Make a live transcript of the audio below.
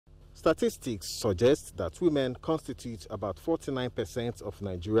Statistics suggest that women constitute about 49% of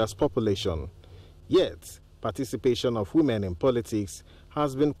Nigeria's population. Yet, participation of women in politics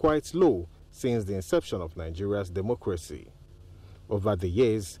has been quite low since the inception of Nigeria's democracy. Over the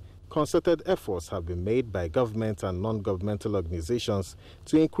years, concerted efforts have been made by government and non-governmental organizations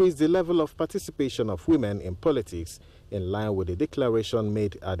to increase the level of participation of women in politics in line with the declaration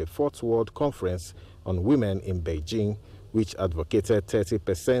made at the Fourth World Conference on Women in Beijing, which advocated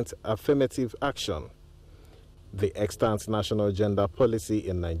 30% affirmative action. The extant national gender policy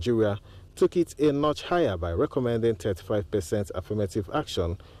in Nigeria took it a notch higher by recommending 35% affirmative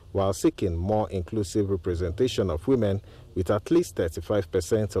action while seeking more inclusive representation of women with at least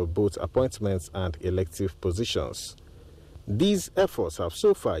 35% of both appointments and elective positions. These efforts have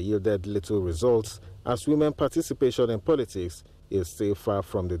so far yielded little results, as women participation in politics is still far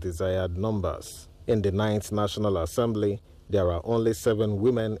from the desired numbers. In the 9th National Assembly, there are only 7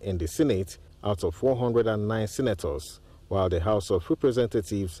 women in the Senate out of 109 senators, while the House of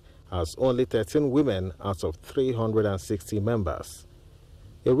Representatives has only 13 women out of 360 members.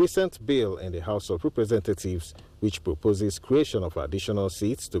 A recent bill in the House of Representatives, which proposes creation of additional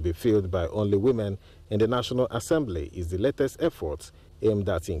seats to be filled by only women in the National Assembly, is the latest effort aimed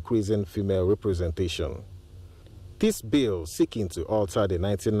at increasing female representation. This bill, seeking to alter the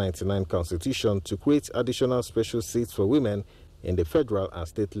 1999 Constitution to create additional special seats for women in the federal and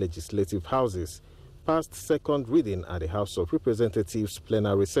state legislative houses, passed second reading at the House of Representatives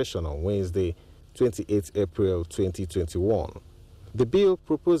plenary session on Wednesday, 28 April 2021. The bill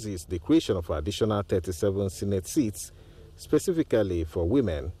proposes the creation of additional 37 Senate seats, specifically for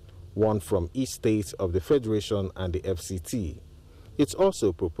women, 1 from each state of the Federation and the FCT. It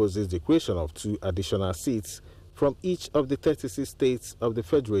also proposes the creation of 2 additional seats from each of the 36 states of the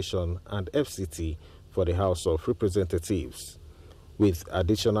Federation and FCT for the House of Representatives, with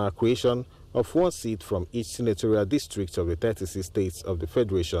additional creation of 1 seat from each senatorial district of the 36 states of the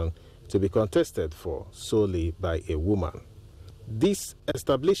Federation to be contested for solely by a woman. This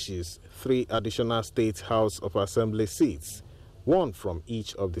establishes 3 additional state House of Assembly seats, 1 from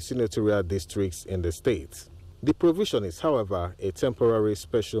each of the senatorial districts in the state. The provision is, however, a temporary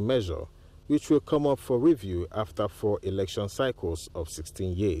special measure which will come up for review after 4 election cycles of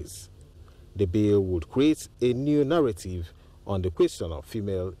 16 years. The bill would create a new narrative on the question of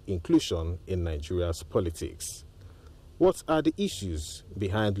female inclusion in Nigeria's politics. What are the issues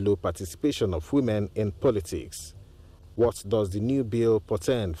behind low participation of women in politics? What does the new bill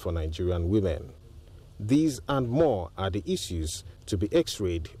portend for Nigerian women? These and more are the issues to be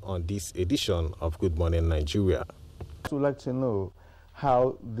x-rayed on this edition of Good Morning Nigeria. I would like to know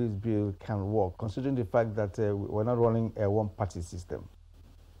how this bill can work, considering the fact that we're not running a one-party system.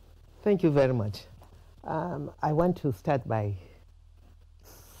 Thank you very much. I want to start by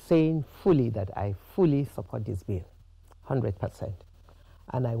saying fully that I fully support this bill, 100%.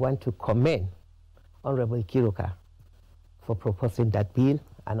 And I want to commend Honorable Kiruka for proposing that bill,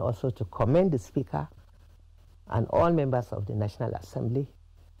 and also to commend the Speaker and all members of the National Assembly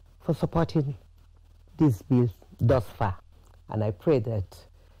for supporting this bill thus far. And I pray that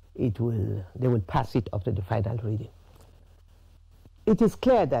they will pass it up to the final reading. It is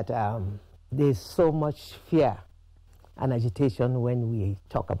clear that there's so much fear and agitation when we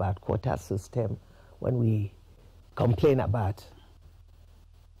talk about quota system, when we complain about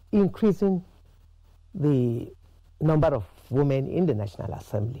increasing the number of women in the National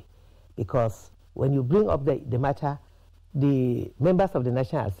Assembly. Because when you bring up the matter, the members of the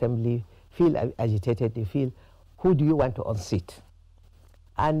National Assembly feel agitated. They feel, who do you want to unseat?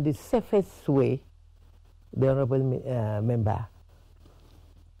 And the safest way, the Honorable Member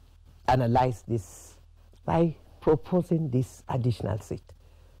analyzed this by proposing this additional seat.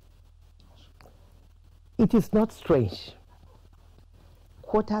 It is not strange.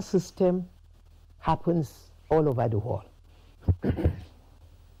 Quota system happens all over the world.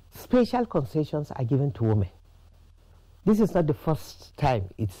 Special concessions are given to women. This is not the first time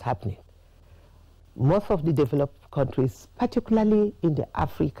it's happening. Most of the developed countries, particularly in the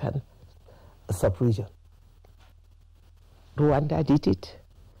African sub-region, Rwanda did it,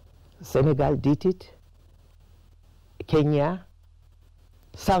 Senegal did it, Kenya,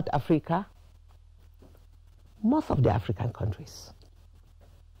 South Africa, most of the African countries.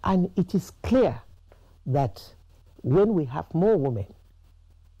 And it is clear that when we have more women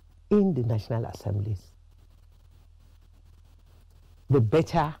in the national assemblies, the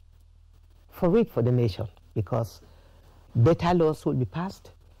better for it for the nation, because better laws will be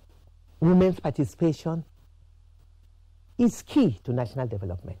passed. Women's participation is key to national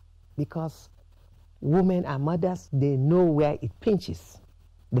development, because women are mothers, they know where it pinches.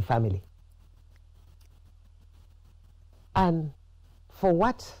 the family. And for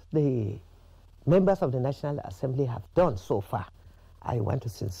what the members of the National Assembly have done so far, I want to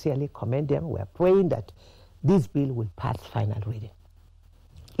sincerely commend them. We are praying that this bill will pass final reading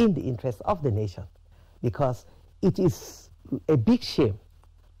in the interest of the nation, because it is a big shame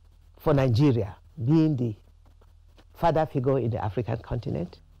for Nigeria, being the father figure in the African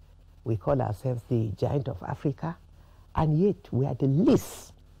continent. We call ourselves the giant of Africa, and yet we are the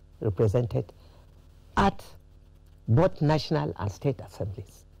least represented at both national and state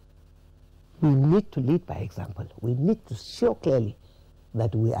assemblies. We need to lead by example. We need to show clearly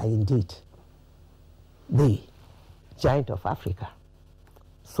that we are indeed the giant of Africa.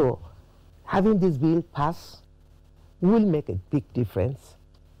 So having this bill pass will make a big difference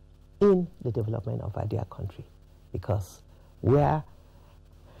in the development of our dear country, because where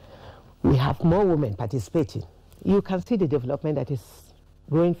we have more women participating, you can see the development that is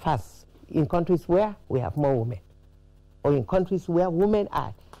growing fast in countries where we have more women, or in countries where women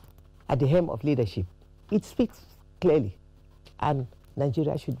are at the helm of leadership. It speaks clearly, and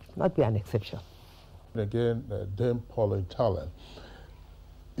Nigeria should not be an exception. Again, Dame Pauline TALLEN,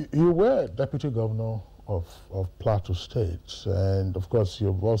 you were Deputy Governor of Plateau State, and of course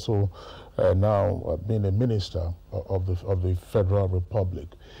you've also now been a minister of the Federal Republic.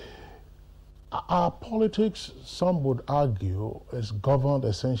 Our politics, some would argue, is governed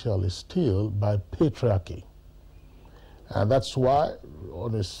essentially still by patriarchy. And that's why,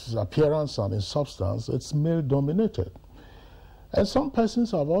 on its appearance and in substance, it's male-dominated. And some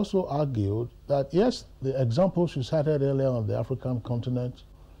persons have also argued that, yes, the examples you cited earlier on the African continent,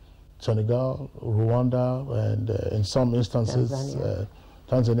 Senegal, Rwanda, and in some instances,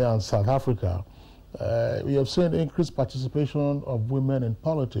 Tanzania and South Africa, we have seen increased participation of women in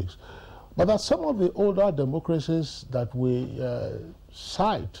politics. But that some of the older democracies that we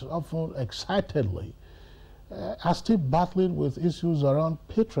cite, often excitedly, are still battling with issues around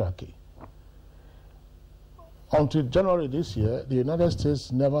patriarchy. Until January this year, the United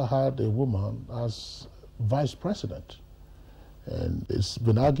States never had a woman as vice president. And it's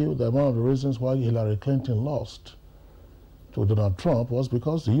been argued that one of the reasons why Hillary Clinton lost to Donald Trump was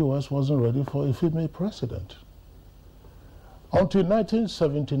because the U.S. wasn't ready for a female president. Until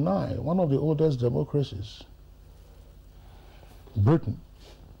 1979, one of the oldest democracies, Britain,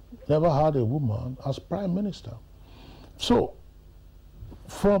 never had a woman as prime minister. So,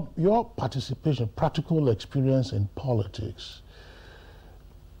 from your participation, practical experience in politics,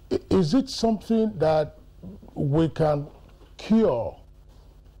 is it something that we can cure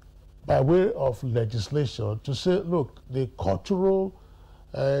by way of legislation to say, look, the cultural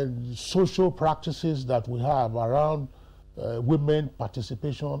and social practices that we have around women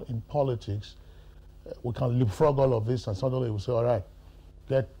participation in politics, we can leapfrog all of this and suddenly we say, all right,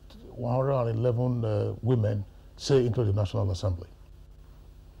 get 111 women, say, into the National Assembly?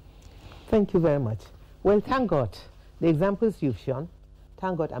 Thank you very much. Well, thank God, the examples you've shown,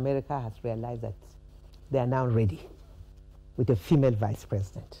 thank God America has realized that they are now ready with a female vice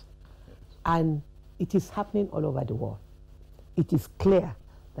president. And it is happening all over the world. It is clear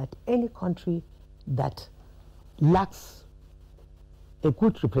that any country that lacks a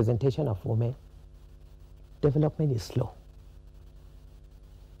good representation of women, development is slow.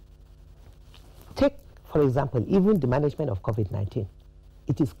 Take, for example, even the management of COVID-19.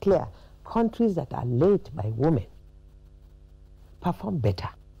 It is clear countries that are led by women perform better.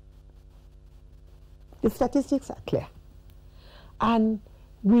 The statistics are clear. And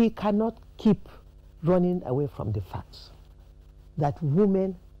we cannot keep running away from the facts that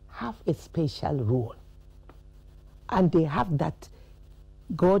women have a special role, and they have that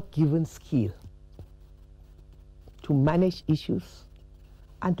God-given skill to manage issues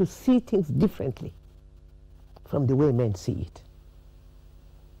and to see things differently from the way men see it.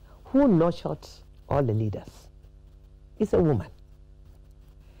 Who nurtured all the leaders? It's a woman.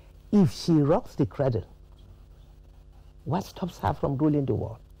 If she rocks the cradle, what stops her from ruling the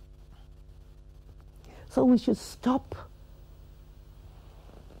world? So we should stop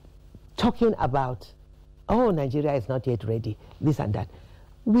talking about, oh, Nigeria is not yet ready, this and that.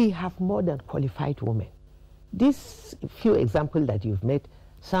 We have more than qualified women. These few examples that you've made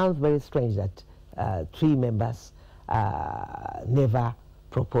sounds very strange that 3 members never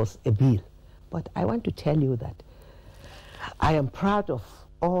proposed a bill. But I want to tell you that I am proud of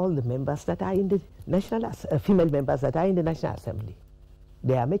all the members that are in the female members that are in the National Assembly.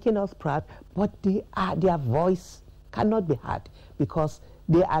 They are making us proud, but their voice cannot be heard because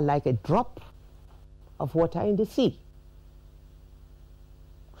they are like a drop of water in the sea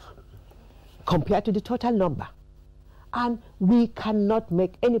compared to the total number. And we cannot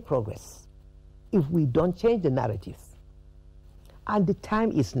make any progress if we don't change the narratives. And the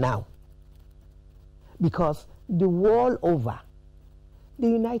time is now. Because the world over, the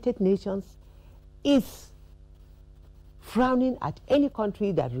United Nations is frowning at any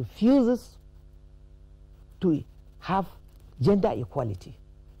country that refuses to have gender equality.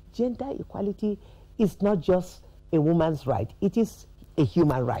 Gender equality is not just a woman's right, it is a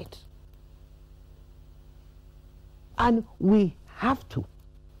human right. And we have to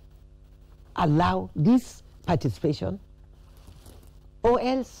allow this participation, or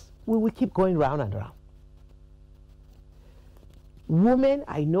else we will keep going round and round. Women,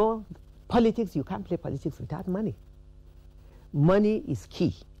 I know, politics, you can't play politics without money. Money is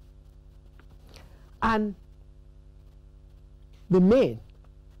key. And the men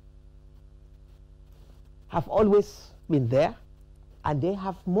have always been there, and they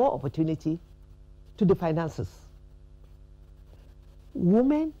have more opportunity to the finances.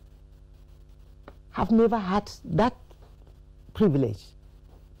 Women have never had that privilege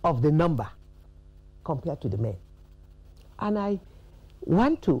of the number compared to the men. And I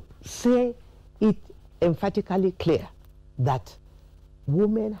want to say it emphatically clear that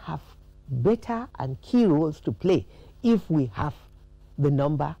women have better and key roles to play if we have the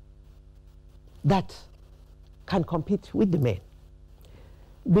number that can compete with the men.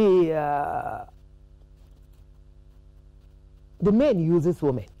 The men uses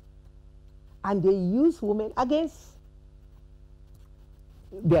women, and they use women against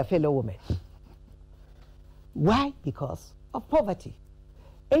their fellow women. Why? Because of poverty.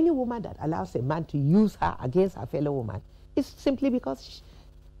 Any woman that allows a man to use her against her fellow woman is simply because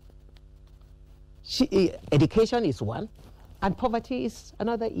education is one, and poverty is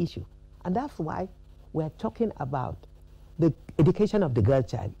another issue. And that's why we're talking about the education of the girl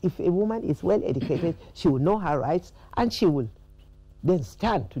child. If a woman is well educated, she will know her rights, and she will then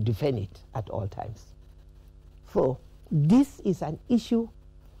stand to defend it at all times. So this is an issue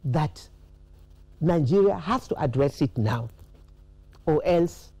that Nigeria has to address it now, or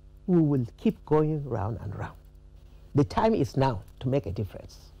else we will keep going round and round. The time is now to make a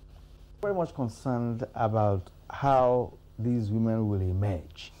difference. Very much concerned about how these women will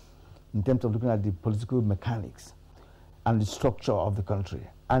emerge in terms of looking at the political mechanics and the structure of the country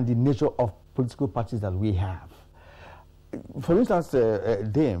and the nature of political parties that we have. For instance,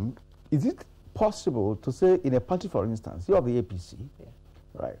 Dame, is it possible to say in a party, for instance, you have the APC, yeah,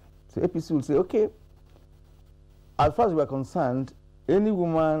 right? So APC will say, okay, as far as we are concerned, any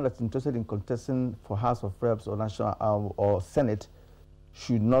woman that's interested in contesting for House of Reps or National or Senate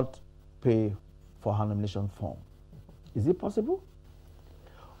should not pay for her nomination form. Is it possible?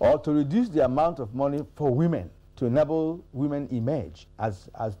 Or to reduce the amount of money for women to enable women emerge as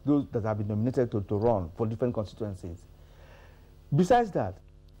those that have been nominated to run for different constituencies. Besides that,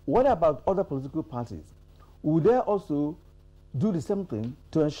 what about other political parties? Would they also do the same thing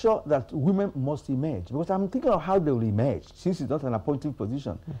to ensure that women must emerge? Because I'm thinking of how they will emerge, since it's not an appointive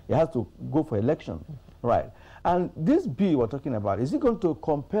position. It has to go for election, right? And this bill we're talking about, is it going to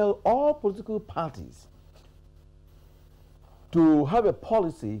compel all political parties to have a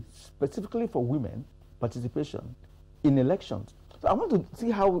policy specifically for women participation in elections? So I want to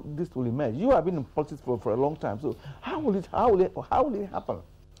see how this will emerge. You have been in politics for a long time, so how will it happen?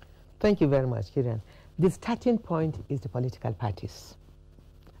 Thank you very much, Kirian. The starting point is the political parties.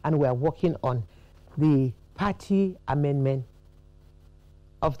 And we are working on the party amendment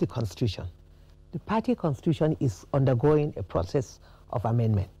of the Constitution. The party constitution is undergoing a process of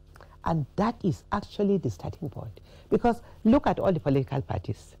amendment. And that is actually the starting point. Because look at all the political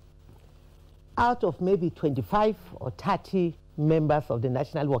parties. Out of maybe 25 or 30 members of the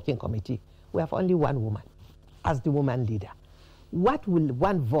National Working Committee, we have only one woman as the woman leader. What will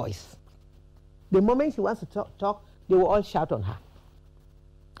one voice? The moment she wants to talk, they will all shout on her.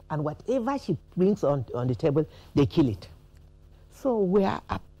 And whatever she brings on the table, they kill it. So we are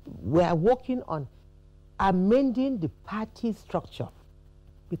working on amending the party structure,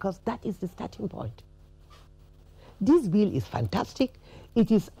 because that is the starting point. This bill is fantastic.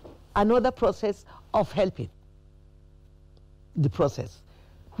 It is another process of helping the process,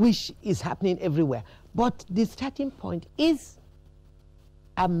 which is happening everywhere. But the starting point is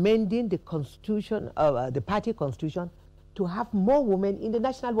amending the constitution, the party constitution, to have more women in the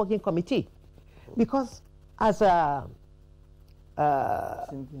National Working Committee. Because as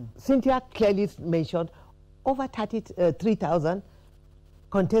Cynthia clearly mentioned, over 33,000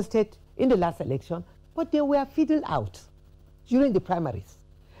 contested in the last election, but they were fiddled out during the primaries.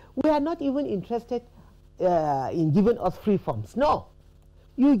 We are not even interested in giving us free forms. No.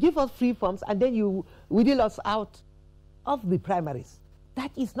 You give us free forms and then you wheedle us out of the primaries.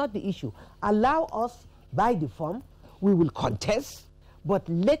 That is not the issue. Allow us by the form, we will contest, but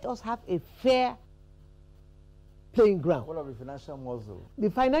let us have a fair playing ground. What of the financial muscle? The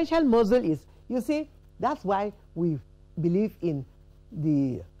financial muscle is, you see, that's why we believe in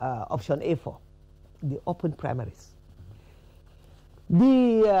the option A4, the open primaries.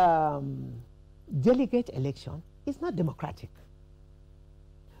 The delegate election is not democratic.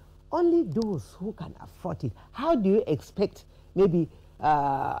 Only those who can afford it. How do you expect maybe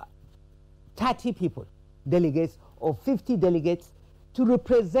 30 people, delegates, or 50 delegates to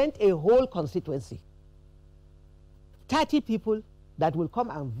represent a whole constituency? 30 people that will come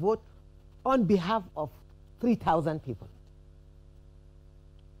and vote on behalf of 3,000 people.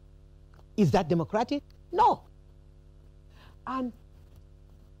 Is that democratic? No. And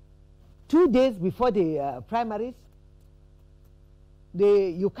 2 days before the primaries,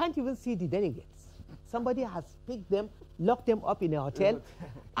 you can't even see the delegates. Somebody has picked them, locked them up in a hotel,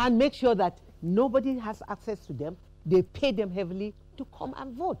 and make sure that nobody has access to them. They pay them heavily to come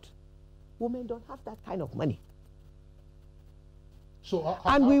and vote. Women don't have that kind of money. So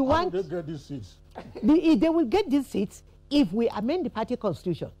how do they get these seats? They will get these seats if we amend the party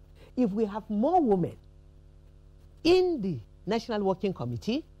constitution. If we have more women in the National Working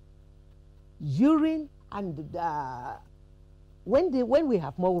Committee, during and when we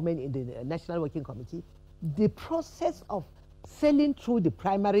have more women in the National Working Committee, the process of selling through the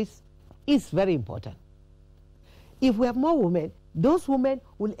primaries is very important. If we have more women, those women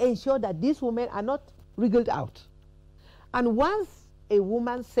will ensure that these women are not wriggled out. And once a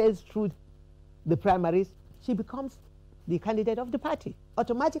woman sells through the primaries, she becomes the candidate of the party.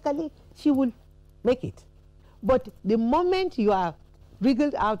 Automatically, she will make it. But the moment you are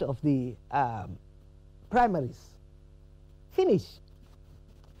wriggled out of the primaries, finish.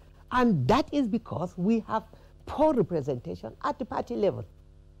 And that is because we have poor representation at the party level.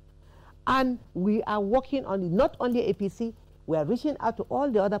 And we are working on it, not only APC, we are reaching out to all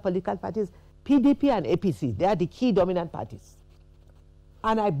the other political parties, PDP and APC, they are the key dominant parties.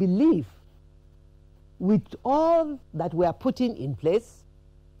 And I believe with all that we are putting in place,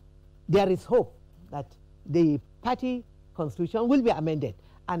 there is hope that the party constitution will be amended.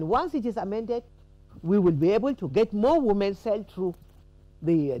 And once it is amended, we will be able to get more women sell through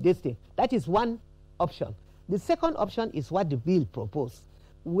this thing. That is one option. The second option is what the bill proposed,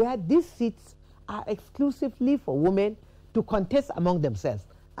 where these seats are exclusively for women to contest among themselves.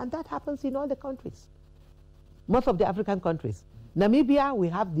 And that happens in all the countries, most of the African countries. Namibia, we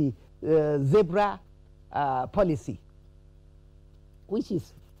have the zebra policy, which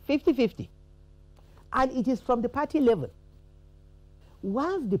is 50-50. And it is from the party level.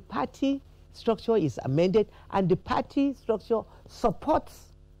 Once the party structure is amended and the party structure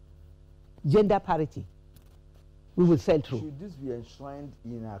supports gender parity, we will sell through. Should this be enshrined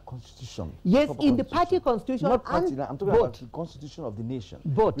in our constitution? Yes, in the party constitution. Not party, and I'm talking about the constitution of the nation.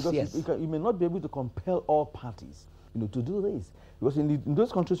 Both, because yes. you may not be able to compel all parties, to do this. Because in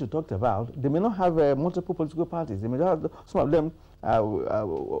those countries you talked about, they may not have multiple political parties. They may not have, some of them,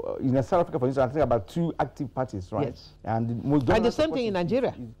 in South Africa, for instance, I think about 2 active parties, right? Yes. And the same thing in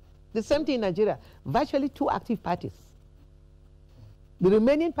Nigeria. The same thing in Nigeria. Virtually 2 active parties. The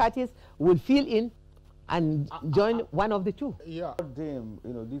remaining parties will fill in and join one of the 2. Yeah. Dame,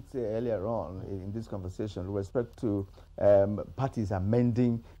 did say earlier on in this conversation with respect to parties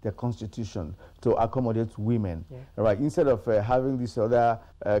amending their constitution to accommodate women, right? Instead of having this other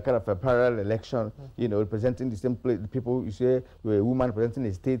kind of a parallel election, representing the same people, you say a woman representing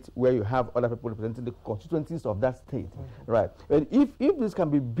a state where you have other people representing the constituencies of that state, right? And if this can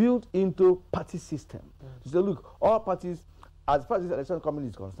be built into party system, to say, look, all parties, as far as this election coming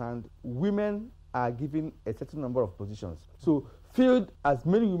is concerned, women are given a certain number of positions. So field as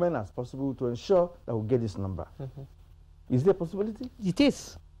many women as possible to ensure that we get this number. Is there a possibility? It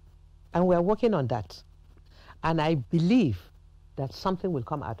is. And we are working on that. And I believe that something will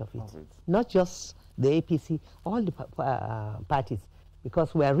come out of it. Not just the APC, all the parties,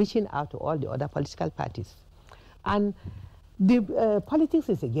 because we are reaching out to all the other political parties. And the politics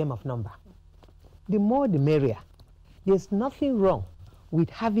is a game of number. The more the merrier. There's nothing wrong with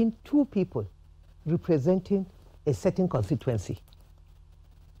having 2 people representing a certain constituency.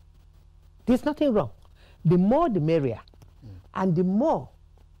 There's nothing wrong. The more the merrier. And the more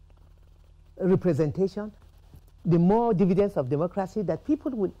representation, the more dividends of democracy that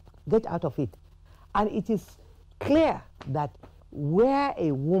people will get out of it. And it is clear that where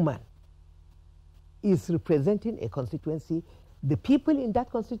a woman is representing a constituency, the people in that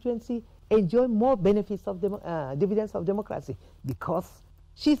constituency enjoy more benefits of dividends of democracy because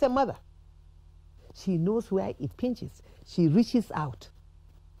she's a mother. She knows where it pinches. She reaches out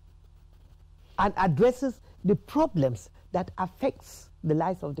and addresses the problems that affects the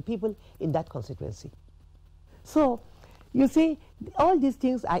lives of the people in that constituency. So, you see, all these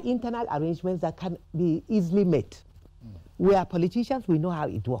things are internal arrangements that can be easily made. We are politicians, we know how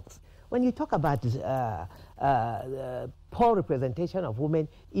it works. When you talk about poor representation of women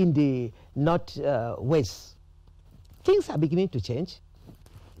in the North-West, things are beginning to change.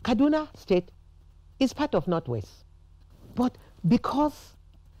 Kaduna State is part of North-West. But because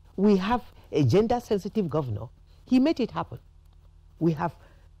we have a gender-sensitive governor, he made it happen. We have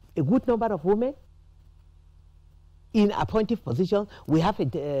a good number of women in appointive positions. We have a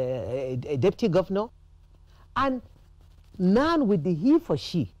deputy governor. And now with the he for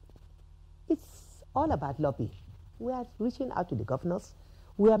she, it's all about lobbying. We are reaching out to the governors.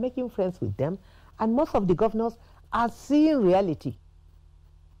 We are making friends with them. And most of the governors are seeing reality.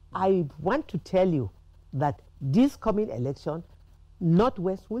 I want to tell you that this coming election,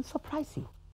 Northwest will surprise you.